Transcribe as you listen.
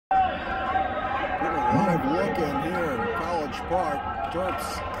Live look in here in College Park.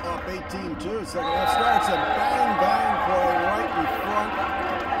 Terps up 18-2. Second half starts and bang, bang play right in front.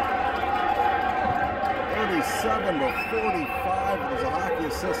 37-45. There's a hockey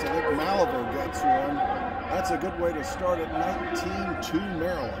assist. I think Malaver gets one. That's a good way to start at 19-2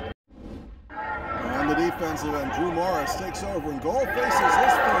 Maryland. On the defensive end, Drew Morris takes over and goal, faces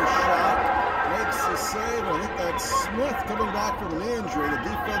his first shot, makes the save. I think that's Smith coming back from an injury. The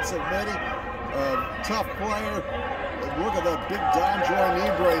defensive midi, tough player. Look at that big down joy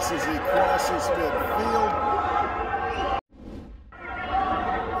knee brace as he crosses midfield.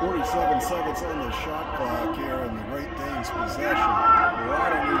 47 seconds on the shot clock here in the Great Danes possession. A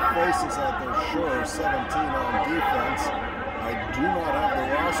lot of new faces out there, Sherrer, 17 on defense. I do not have the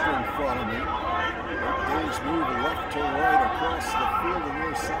roster in front of me. Danes move left to right across the field and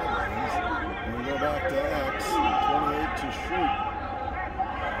near sidelines. And we go back to X, 28 to shoot.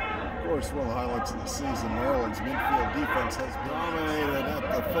 Of course, one of the highlights of the season, Maryland's midfield defense has dominated at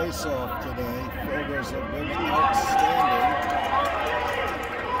the face-off today. Fogos have been outstanding.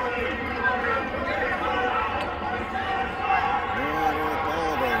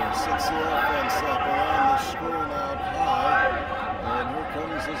 Sets the offense up around the screen out high, and here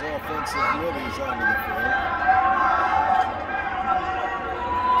comes his offensive middies onto the field.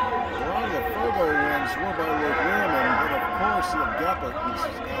 A lot of the Fogo wins were by Luke Learman, but of course the Geppert is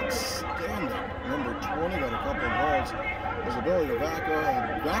outstanding. Number 20 got a couple of balls. His ability to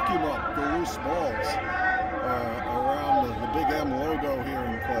vacuum up the loose balls around the Big M logo here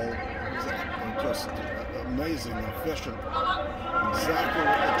in Cole is just amazing, efficient. Exactly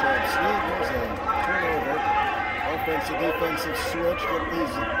what the Terps need. There's a turnover. Offensive, defensive switch.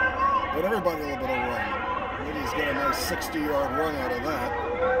 Get everybody a little bit of run. Liddy's got a nice 60-yard run out of that.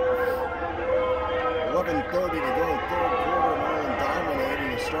 11:30 to go, third quarter. Maryland dominating.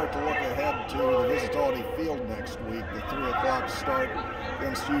 You start to look ahead to the Visitati Field next week. The 3 o'clock start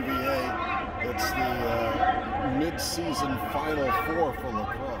against UVA. It's the mid-season Final Four for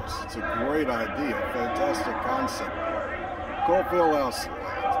lacrosse. It's a great idea. Fantastic concept. Cole Fieldhouse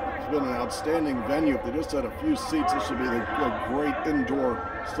has been an outstanding venue. If they just had a few seats, this would be a great indoor,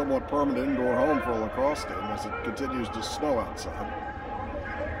 somewhat permanent indoor home for a lacrosse game as it continues to snow outside.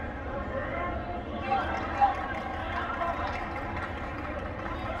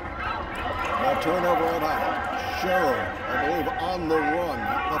 Now turnover at high. Sherrer, I believe, on the run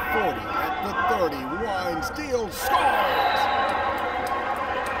at the 40, at the 30, winds, deals, scores!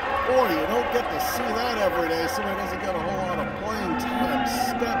 Boy, you don't get to see that every day. Somebody doesn't get a whole lot of playing time.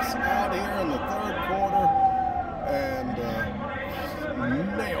 Steps out here in the third quarter and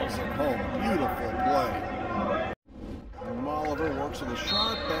nails it home. Beautiful play. And Oliver works with a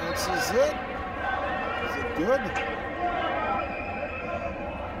shot, bounces it. Is it good?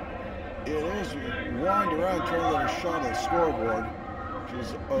 It is. Wind around, trying to get a shot at the scoreboard, which is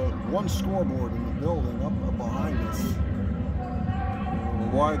one scoreboard in the building up behind us.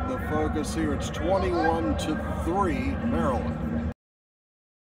 Wide the focus here. It's 21-3 Maryland.